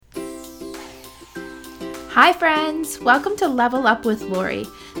Hi friends, welcome to Level Up with Lori.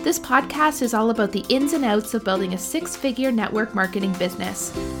 This podcast is all about the ins and outs of building a six-figure network marketing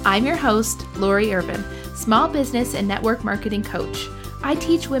business. I'm your host, Lori Irvin, small business and network marketing coach. I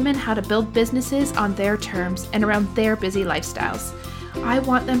teach women how to build businesses on their terms and around their busy lifestyles. I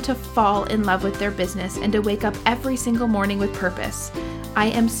want them to fall in love with their business and to wake up every single morning with purpose. I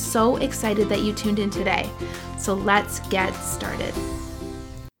am so excited that you tuned in today. So let's get started.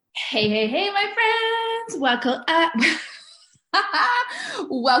 Hey, my friends. Welcome up.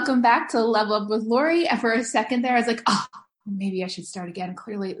 Welcome back to Level Up with Lori. And for a second there, I was like, maybe I should start again.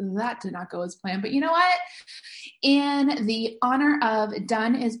 Clearly that did not go as planned. But you know what? In the honor of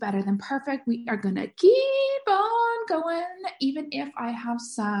done is better than perfect, we are going to keep on going, even if I have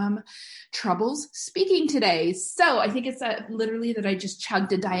some troubles speaking today. So I think it's literally that I just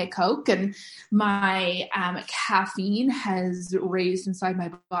chugged a Diet Coke and my caffeine has raised inside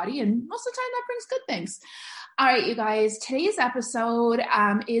my body. And most of the time that brings good things. All right, you guys, today's episode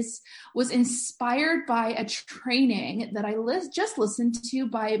was inspired by a training that I just listened to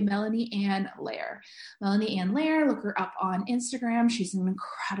by Melanie Ann Lair. Melanie Ann Lair, look her up on Instagram. She's an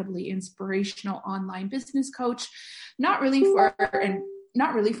incredibly inspirational online business coach, not really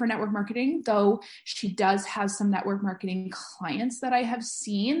for network marketing, though she does have some network marketing clients that I have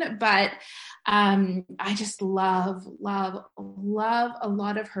seen, but I just love a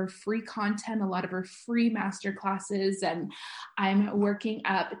lot of her free content, a lot of her free masterclasses, and I'm working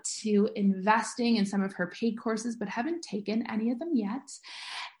up to investing in some of her paid courses, but haven't taken any of them yet.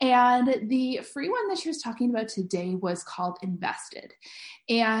 And the free one that she was talking about today was called Invested.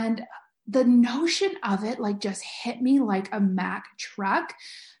 And the notion of it just hit me like a Mack truck.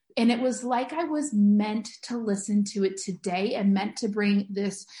 And it was like I was meant to listen to it today and meant to bring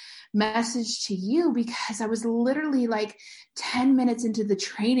this message to you, because I was literally 10 minutes into the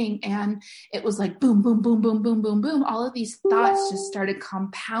training and it was like boom, boom, boom, boom, boom, boom, boom. All of these thoughts just started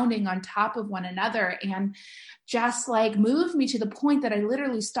compounding on top of one another and just moved me to the point that I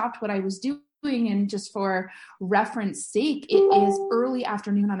literally stopped what I was doing. And just for reference sake, it is early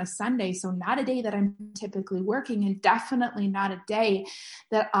afternoon on a Sunday. So not a day that I'm typically working, and definitely not a day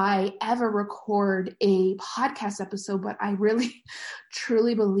that I ever record a podcast episode. But I really,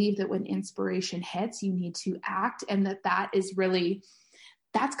 truly believe that when inspiration hits, you need to act, and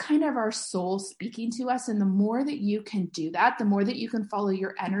that's kind of our soul speaking to us. And the more that you can do that, the more that you can follow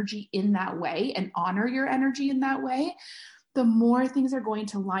your energy in that way and honor your energy in that way, the more things are going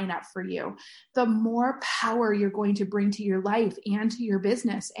to line up for you, the more power you're going to bring to your life and to your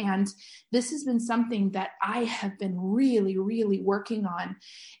business. And this has been something that I have been really, really working on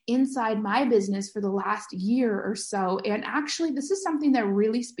inside my business for the last year or so. And actually, this is something that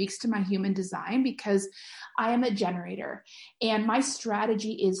really speaks to my human design, because I am a generator and my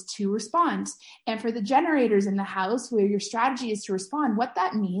strategy is to respond. And for the generators in the house, where your strategy is to respond, what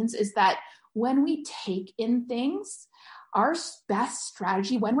that means is that when we take in things, our best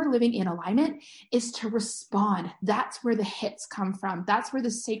strategy when we're living in alignment is to respond. That's where the hits come from. That's where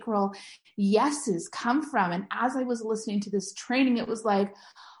the sacral yeses come from. And as I was listening to this training, it was like,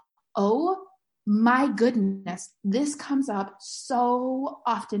 oh my goodness, this comes up so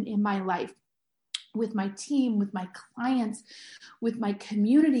often in my life, with my team, with my clients, with my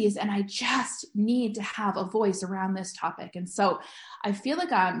communities, and I just need to have a voice around this topic. And so I feel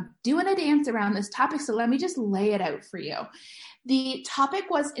like I'm doing a dance around this topic, so let me just lay it out for you. The topic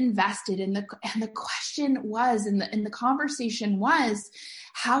was invested, and the question was, and the conversation was,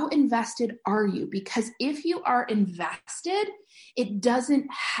 how invested are you? Because if you are invested, it doesn't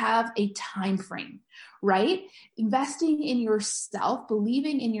have a time frame, right? Investing in yourself,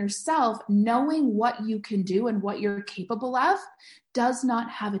 believing in yourself, knowing what you can do and what you're capable of does not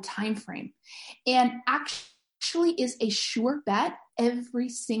have a time frame, and actually is a sure bet every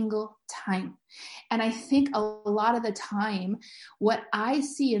single time. And I think a lot of the time, what I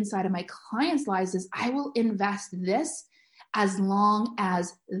see inside of my clients' lives is I will invest this as long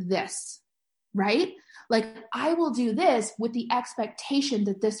as this, right? I will do this with the expectation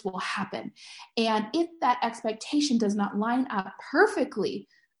that this will happen. And if that expectation does not line up perfectly,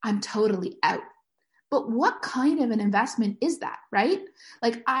 I'm totally out. But what kind of an investment is that, right?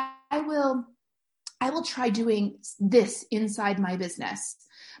 I will try doing this inside my business.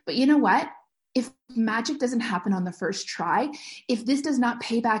 But you know what? If magic doesn't happen on the first try, if this does not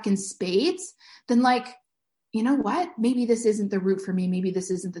pay back in spades, then you know what? Maybe this isn't the route for me. Maybe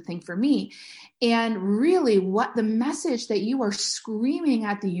this isn't the thing for me. And really, what the message that you are screaming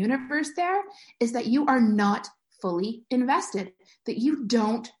at the universe there is that you are not fully invested, that you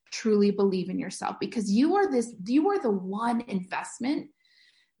don't truly believe in yourself, because you are the one investment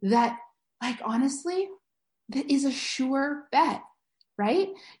that, honestly, that is a sure bet, right?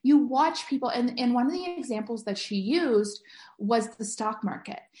 You watch people, and one of the examples that she used was the stock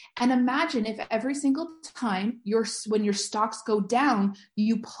market. And imagine if every single time when your stocks go down,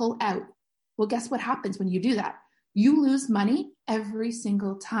 you pull out. Well, guess what happens when you do that? You lose money every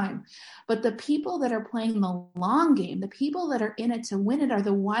single time. But the people that are playing the long game, the people that are in it to win it, are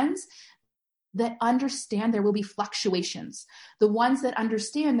the ones that understand there will be fluctuations, the ones that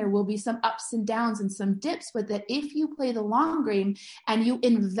understand there will be some ups and downs and some dips, but that if you play the long game and you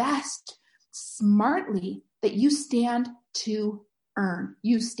invest smartly, that you stand to earn,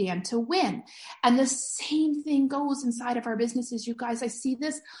 you stand to win. And the same thing goes inside of our businesses, you guys. I see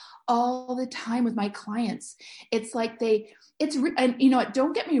this all the time with my clients. It's like and you know what,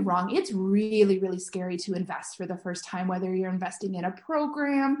 don't get me wrong, it's really, really scary to invest for the first time, whether you're investing in a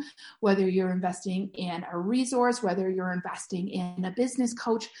program, whether you're investing in a resource, whether you're investing in a business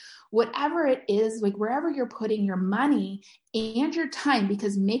coach, whatever it is, like wherever you're putting your money and your time,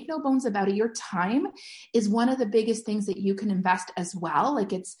 because make no bones about it, your time is one of the biggest things that you can invest as well.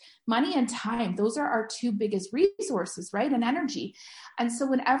 Like it's money and time. Those are our two biggest resources, right? And energy. And so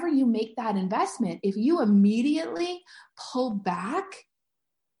whenever you make that investment, if you immediately pull back,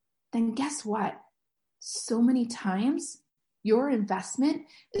 then guess what? So many times your investment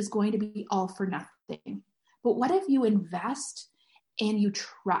is going to be all for nothing. But what if you invest and you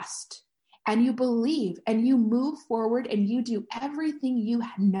trust and you believe and you move forward and you do everything you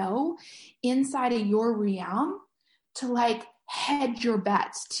know inside of your realm to like hedge your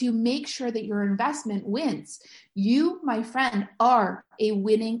bets, to make sure that your investment wins? You, my friend, are a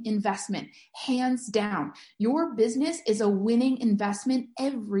winning investment, hands down. Your business is a winning investment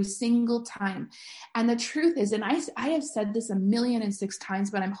every single time. And the truth is, and I have said this 1,000,006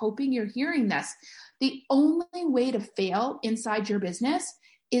 times, but I'm hoping you're hearing this. The only way to fail inside your business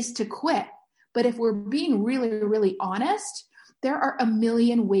is to quit. But if we're being really, really honest, there are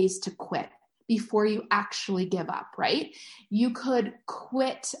 1,000,000 ways to quit before you actually give up, right? You could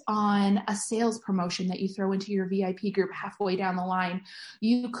quit on a sales promotion that you throw into your VIP group halfway down the line.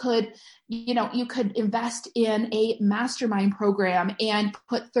 You could invest in a mastermind program and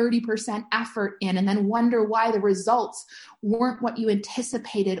put 30% effort in and then wonder why the results weren't what you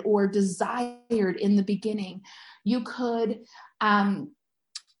anticipated or desired in the beginning. You could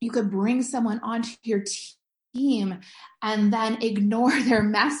bring someone onto your team and then ignore their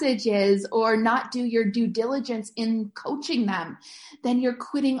messages or not do your due diligence in coaching them. Then you're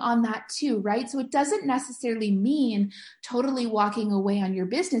quitting on that too, right? So it doesn't necessarily mean totally walking away on your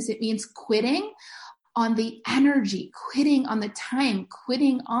business. It means quitting on the energy, quitting on the time,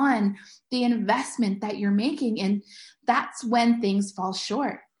 quitting on the investment that you're making. And that's when things fall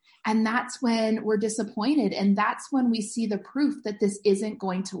short. And that's when we're disappointed. And that's when we see the proof that this isn't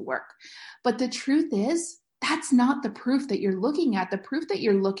going to work. But the truth is, that's not the proof that you're looking at. The proof that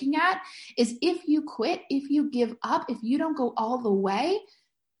you're looking at is if you quit, if you give up, if you don't go all the way,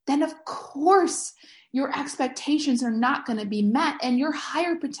 then of course your expectations are not going to be met and your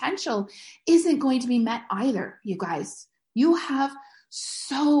higher potential isn't going to be met either, you guys. You have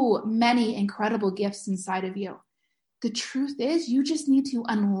so many incredible gifts inside of you. The truth is, you just need to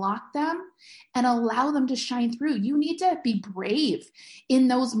unlock them and allow them to shine through. You need to be brave in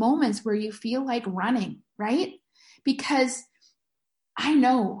those moments where you feel like running, right? Because I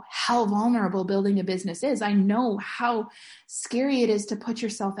know how vulnerable building a business is. I know how scary it is to put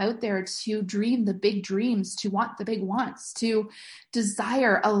yourself out there, to dream the big dreams, to want the big wants, to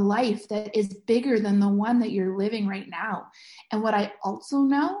desire a life that is bigger than the one that you're living right now. And what I also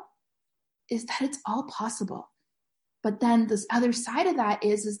know is that it's all possible. But then this other side of that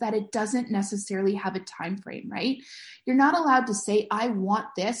is that it doesn't necessarily have a time frame, right? You're not allowed to say, I want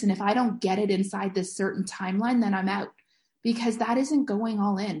this, and if I don't get it inside this certain timeline, then I'm out. Because that isn't going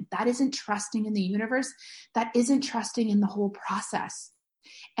all in. That isn't trusting in the universe. That isn't trusting in the whole process.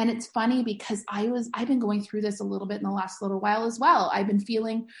 And it's funny because I've been going through this a little bit in the last little while as well. I've been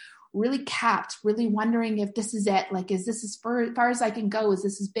feeling really capped, really wondering if this is it. Like, is this as far as I can go? Is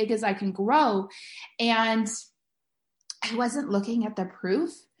this as big as I can grow? And I wasn't looking at the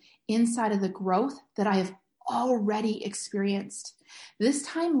proof inside of the growth that I have already experienced. This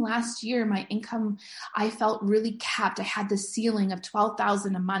time last year, my income, I felt really capped. I had the ceiling of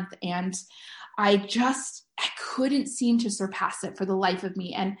 $12,000 a month, and I couldn't seem to surpass it for the life of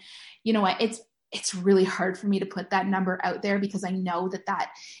me. And you know what? It's really hard for me to put that number out there because I know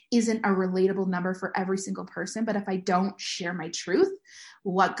that isn't a relatable number for every single person. But if I don't share my truth,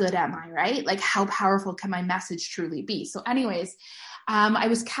 what good am I, right? Like, how powerful can my message truly be? So anyways, I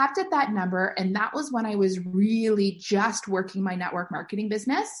was capped at that number. And that was when I was really just working my network marketing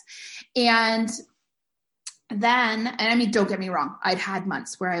business. And then, and I mean, don't get me wrong, I'd had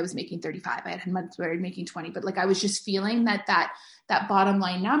months where I was making 35. I had months where I was making 20, but like, I was just feeling that bottom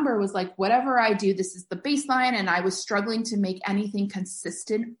line number was like, whatever I do, this is the baseline. And I was struggling to make anything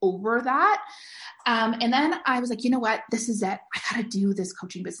consistent over that. And then I was like, you know what, this is it. I got to do this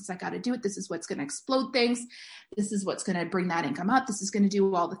coaching business. I got to do it. This is what's going to explode things. This is what's going to bring that income up. This is going to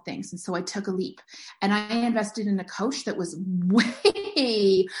do all the things. And so I took a leap and I invested in a coach that was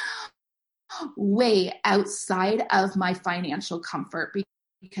way outside of my financial comfort,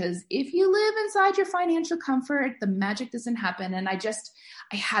 because if you live inside your financial comfort, the magic doesn't happen. And I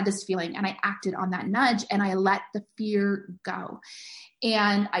had this feeling and I acted on that nudge and I let the fear go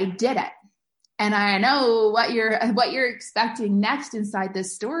and I did it. And I know what you're expecting next inside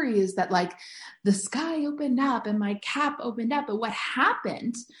this story is that like the sky opened up and my cap opened up. But what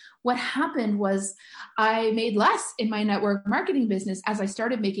happened was I made less in my network marketing business as I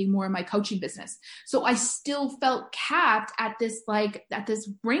started making more in my coaching business. So I still felt capped at this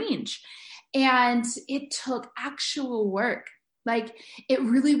range. And it took actual work. Like it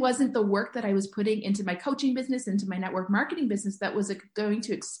really wasn't the work that I was putting into my coaching business, into my network marketing business that was going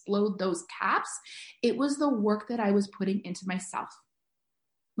to explode those caps. It was the work that I was putting into myself.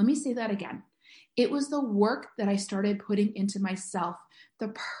 Let me say that again. It was the work that I started putting into myself,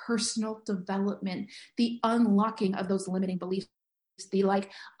 the personal development, the unlocking of those limiting beliefs, the like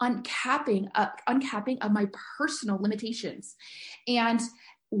uncapping of my personal limitations. And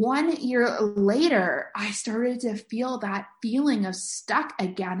 1 year later, I started to feel that feeling of stuck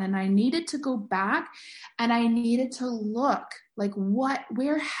again. And I needed to go back and I needed to look like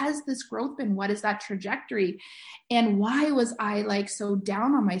where has this growth been? What is that trajectory? And why was I like so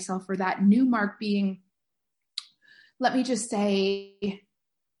down on myself for that new mark being, let me just say,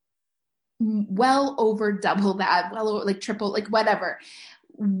 well over double that, well over like triple, like whatever.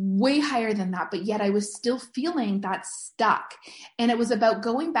 Way higher than that, but yet I was still feeling that stuck. And it was about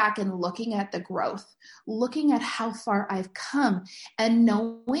going back and looking at the growth, looking at how far I've come and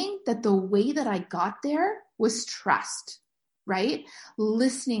knowing that the way that I got there was trust, right?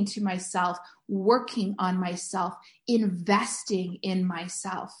 Listening to myself, working on myself, investing in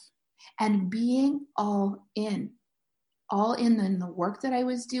myself, and being all in the work that I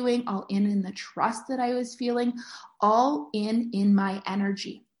was doing, all in the trust that I was feeling, all in my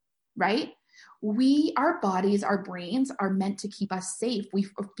energy, right? Our bodies, our brains are meant to keep us safe. We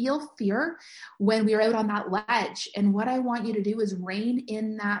feel fear when we're out on that ledge. And what I want you to do is rein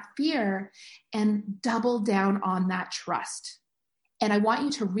in that fear and double down on that trust. And I want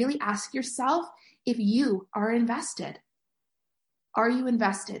you to really ask yourself if you are invested. Are you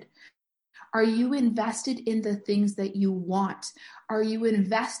invested? Are you invested in the things that you want? Are you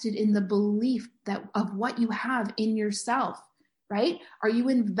invested in the belief of what you have in yourself, right? Are you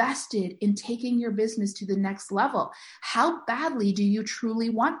invested in taking your business to the next level? How badly do you truly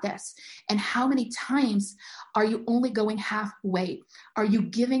want this? And how many times are you only going halfway? Are you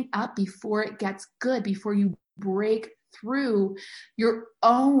giving up before it gets good, before you break through your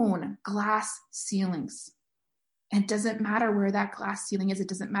own glass ceilings? And it doesn't matter where that glass ceiling is. It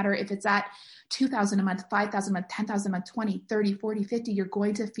doesn't matter if it's at $2,000 a month, $5,000 a month, $10,000 a month, 20, 30, 40, 50, you're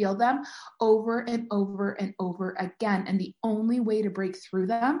going to feel them over and over and over again. And the only way to break through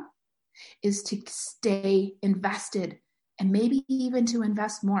them is to stay invested and maybe even to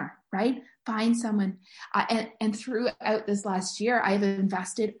invest more, right? Find someone. And throughout this last year, I've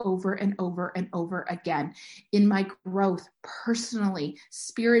invested over and over and over again in my growth personally,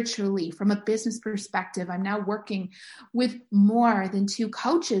 spiritually, from a business perspective. I'm now working with more than 2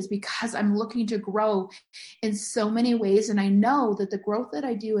 coaches because I'm looking to grow in so many ways. And I know that the growth that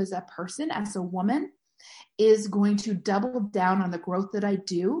I do as a person, as a woman, is going to double down on the growth that I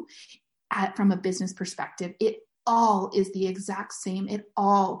do from a business perspective. It all is the exact same. It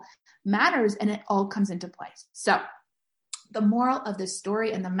all matters and it all comes into place. So the moral of this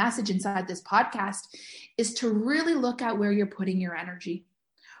story and the message inside this podcast is to really look at where you're putting your energy.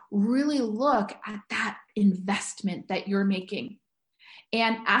 Really look at that investment that you're making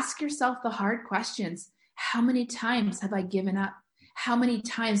and ask yourself the hard questions. How many times have I given up? How many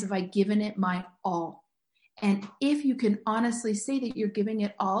times have I given it my all? And if you can honestly say that you're giving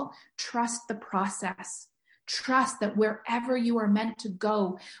it all, trust the process. Trust that wherever you are meant to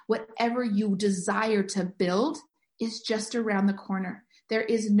go, whatever you desire to build is just around the corner. There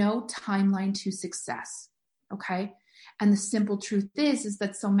is no timeline to success, okay? And the simple truth is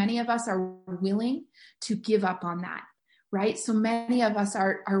that so many of us are willing to give up on that, right? So many of us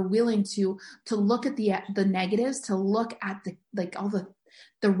are willing to look at the negatives, to look at all the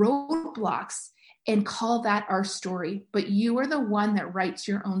roadblocks and call that our story. But you are the one that writes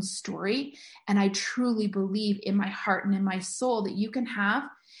your own story. And I truly believe in my heart and in my soul that you can have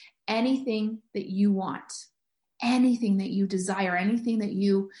anything that you want, anything that you desire, anything that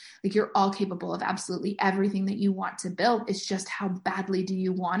you're all capable of, absolutely everything that you want to build. It's just how badly do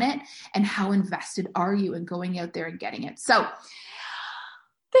you want it, and how invested are you in going out there and getting it. So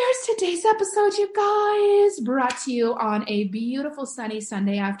there's today's episode, you guys, brought to you on a beautiful sunny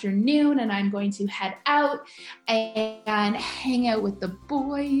Sunday afternoon. And I'm going to head out and hang out with the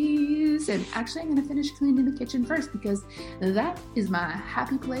boys. And actually, I'm going to finish cleaning the kitchen first because that is my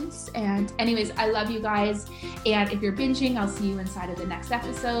happy place. And anyways, I love you guys. And if you're binging, I'll see you inside of the next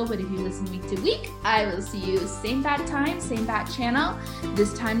episode. But if you listen week to week, I will see you same bad time, same bad channel,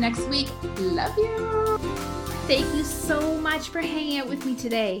 this time next week. Love you. Thank you so much for hanging out with me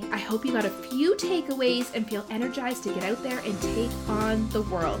today. I hope you got a few takeaways and feel energized to get out there and take on the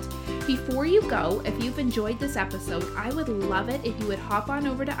world. Before you go, if you've enjoyed this episode, I would love it if you would hop on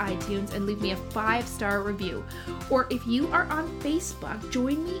over to iTunes and leave me a 5-star review. Or if you are on Facebook,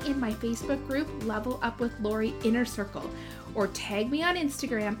 join me in my Facebook group, Level Up with Lori Inner Circle. Or tag me on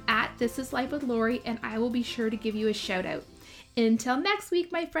Instagram at This Is Life with Lori, and I will be sure to give you a shout out. Until next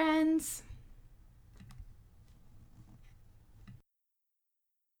week, my friends.